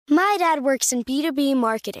My dad works in B2B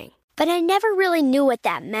marketing, but I never really knew what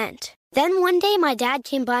that meant. Then one day my dad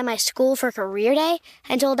came by my school for career day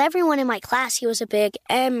and told everyone in my class he was a big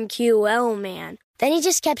MQL man. Then he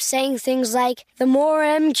just kept saying things like, the more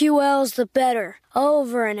MQLs, the better,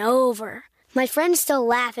 over and over. My friends still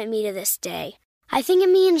laugh at me to this day. I think it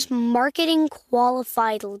means marketing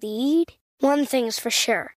qualified lead. One thing's for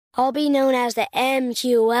sure, I'll be known as the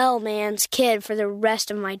MQL man's kid for the rest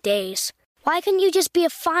of my days. Why couldn't you just be a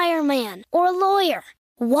fireman or a lawyer?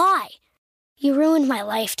 Why? You ruined my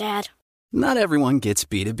life, Dad. Not everyone gets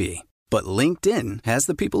B2B, but LinkedIn has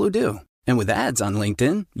the people who do. And with ads on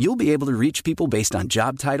LinkedIn, you'll be able to reach people based on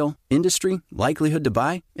job title, industry, likelihood to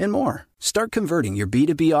buy, and more. Start converting your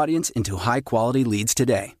B2B audience into high-quality leads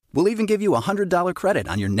today. We'll even give you a $100 credit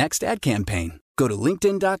on your next ad campaign. Go to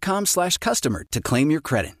linkedin.com/customer to claim your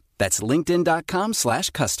credit. That's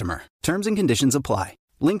linkedin.com/customer. Terms and conditions apply.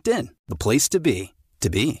 LinkedIn, the place to be, to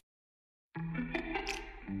be.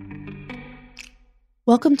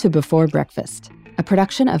 Welcome to Before Breakfast, a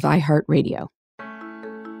production of iHeartRadio.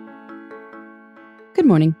 Good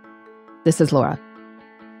morning. This is Laura.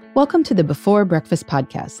 Welcome to the Before Breakfast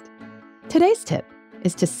podcast. Today's tip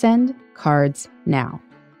is to send cards now.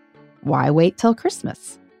 Why wait till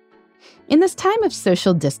Christmas? In this time of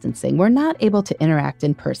social distancing, we're not able to interact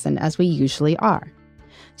in person as we usually are.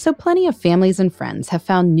 So plenty of families and friends have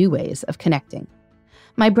found new ways of connecting.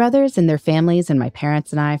 My brothers and their families and my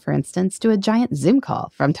parents and I, for instance, do a giant Zoom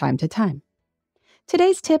call from time to time.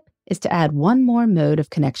 Today's tip is to add one more mode of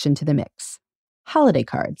connection to the mix: holiday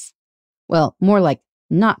cards. Well, more like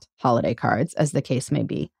not holiday cards, as the case may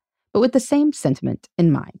be, but with the same sentiment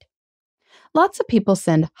in mind. Lots of people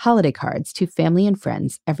send holiday cards to family and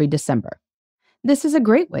friends every December. This is a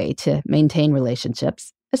great way to maintain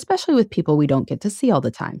relationships, especially with people we don't get to see all the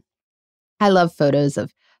time. I love photos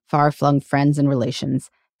of far-flung friends and relations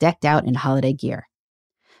decked out in holiday gear.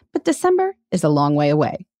 But December is a long way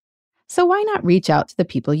away. So why not reach out to the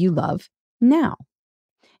people you love now?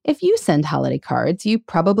 If you send holiday cards, you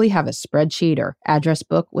probably have a spreadsheet or address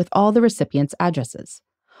book with all the recipients' addresses.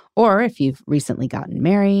 Or if you've recently gotten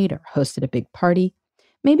married or hosted a big party,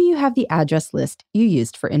 maybe you have the address list you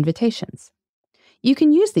used for invitations. You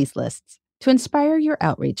can use these lists to inspire your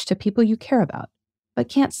outreach to people you care about, but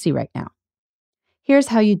can't see right now. Here's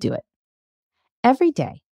how you do it. Every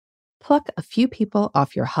day, pluck a few people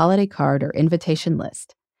off your holiday card or invitation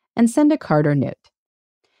list and send a card or note.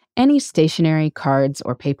 Any stationery, cards,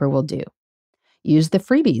 or paper will do. Use the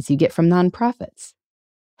freebies you get from nonprofits.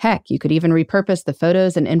 Heck, you could even repurpose the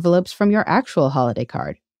photos and envelopes from your actual holiday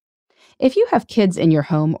card. If you have kids in your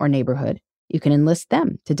home or neighborhood, you can enlist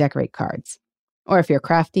them to decorate cards. Or if you're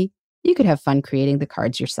crafty, you could have fun creating the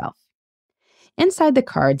cards yourself. Inside the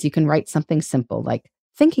cards, you can write something simple like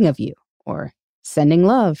thinking of you or sending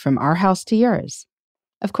love from our house to yours.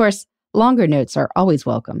 Of course, longer notes are always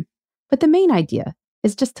welcome, but the main idea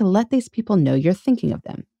is just to let these people know you're thinking of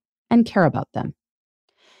them and care about them.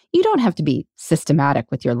 You don't have to be systematic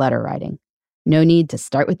with your letter writing. No need to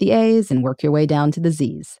start with the A's and work your way down to the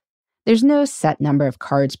Z's. There's no set number of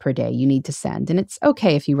cards per day you need to send, and it's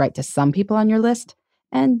okay if you write to some people on your list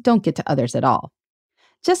and don't get to others at all.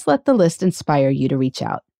 Just let the list inspire you to reach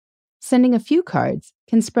out. Sending a few cards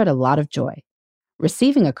can spread a lot of joy.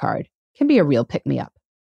 Receiving a card can be a real pick-me-up.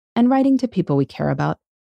 And writing to people we care about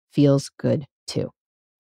feels good too.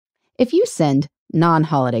 If you send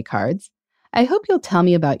non-holiday cards, I hope you'll tell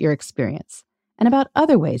me about your experience and about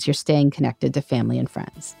other ways you're staying connected to family and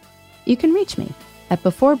friends. You can reach me at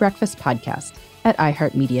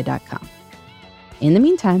beforebreakfastpodcast@iheartmedia.com. In the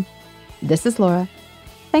meantime, this is Laura.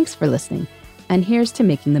 Thanks for listening, and here's to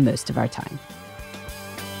making the most of our time.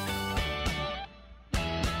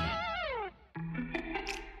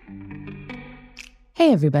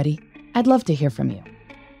 Hey everybody, I'd love to hear from you.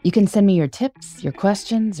 You can send me your tips, your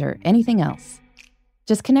questions, or anything else.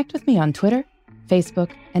 Just connect with me on Twitter,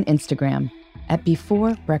 Facebook, and Instagram at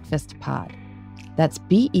Before Breakfast Pod. That's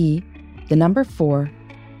BE, the number 4,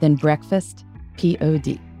 then breakfast,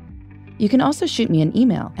 POD. You can also shoot me an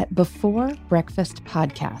email at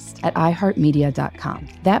beforebreakfastpodcast@iheartmedia.com.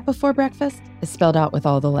 That Before Breakfast is spelled out with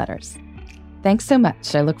all the letters. Thanks so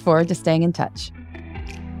much. I look forward to staying in touch.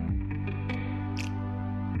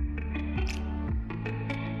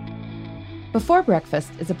 Before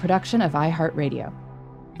Breakfast is a production of iHeartRadio.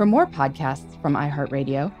 For more podcasts from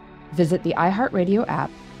iHeartRadio, visit the iHeartRadio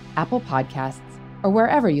app, Apple Podcasts, or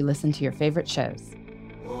wherever you listen to your favorite shows.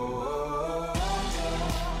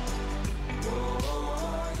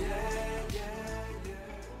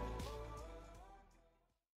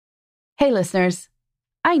 Hey listeners,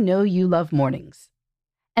 I know you love mornings.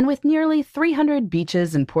 And with nearly 300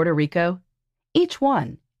 beaches in Puerto Rico, each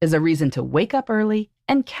one is a reason to wake up early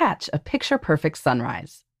and catch a picture-perfect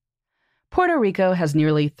sunrise. Puerto Rico has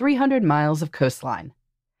nearly 300 miles of coastline,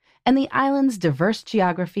 and the island's diverse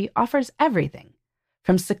geography offers everything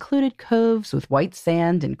from secluded coves with white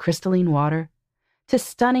sand and crystalline water to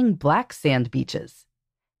stunning black sand beaches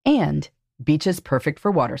and beaches perfect for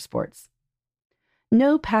water sports.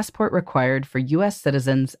 No passport required for U.S.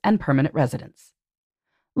 citizens and permanent residents.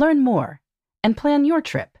 Learn more and plan your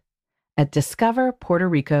trip at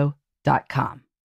discoverpuertorico.com.